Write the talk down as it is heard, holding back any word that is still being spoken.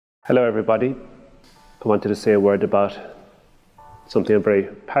Hello everybody. I wanted to say a word about something I'm very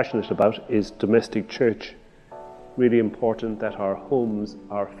passionate about, is domestic church. Really important that our homes,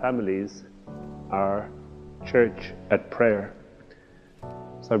 our families, are church at prayer.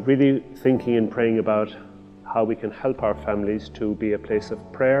 So I'm really thinking and praying about how we can help our families to be a place of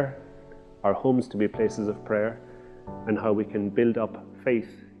prayer, our homes to be places of prayer, and how we can build up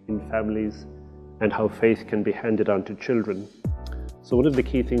faith in families and how faith can be handed on to children. So one of the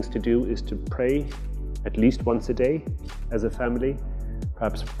key things to do is to pray at least once a day as a family.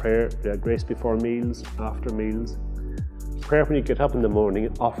 Perhaps prayer, grace before meals, after meals. Prayer when you get up in the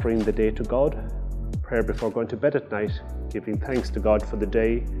morning, offering the day to God. Prayer before going to bed at night, giving thanks to God for the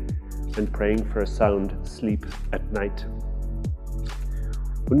day and praying for a sound sleep at night.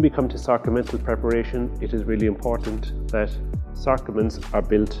 When we come to sacramental preparation, it is really important that sacraments are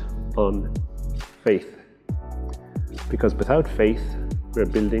built on faith. Because without faith, we're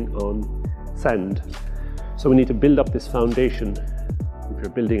building on sand. So we need to build up this foundation. If you're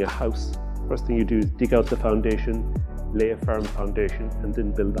building a house, first thing you do is dig out the foundation, lay a firm foundation, and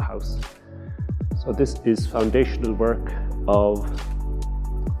then build the house. So this is foundational work of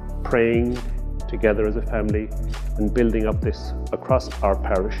praying together as a family and building up this across our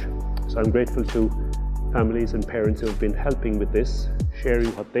parish. So I'm grateful to families and parents who have been helping with this, sharing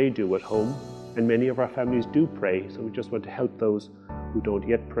what they do at home. And many of our families do pray, so we just want to help those who don't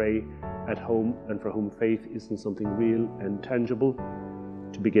yet pray at home and for whom faith isn't something real and tangible,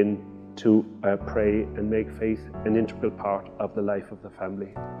 to begin to pray and make faith an integral part of the life of the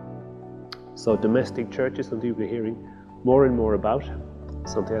family. So domestic church is something we're hearing more and more about,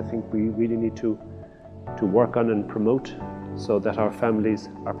 something I think we really need to work on and promote, so that our families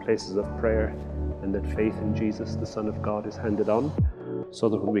are places of prayer and that faith in Jesus, the Son of God, is handed on, so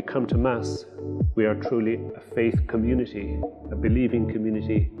that when we come to Mass, we are truly a faith community, a believing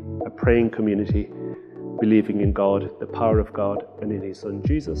community, a praying community, believing in God, the power of God, and in His Son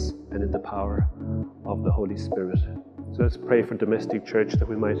Jesus, and in the power of the Holy Spirit. So let's pray for domestic church, that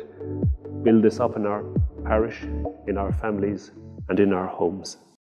we might build this up in our parish, in our families, and in our homes.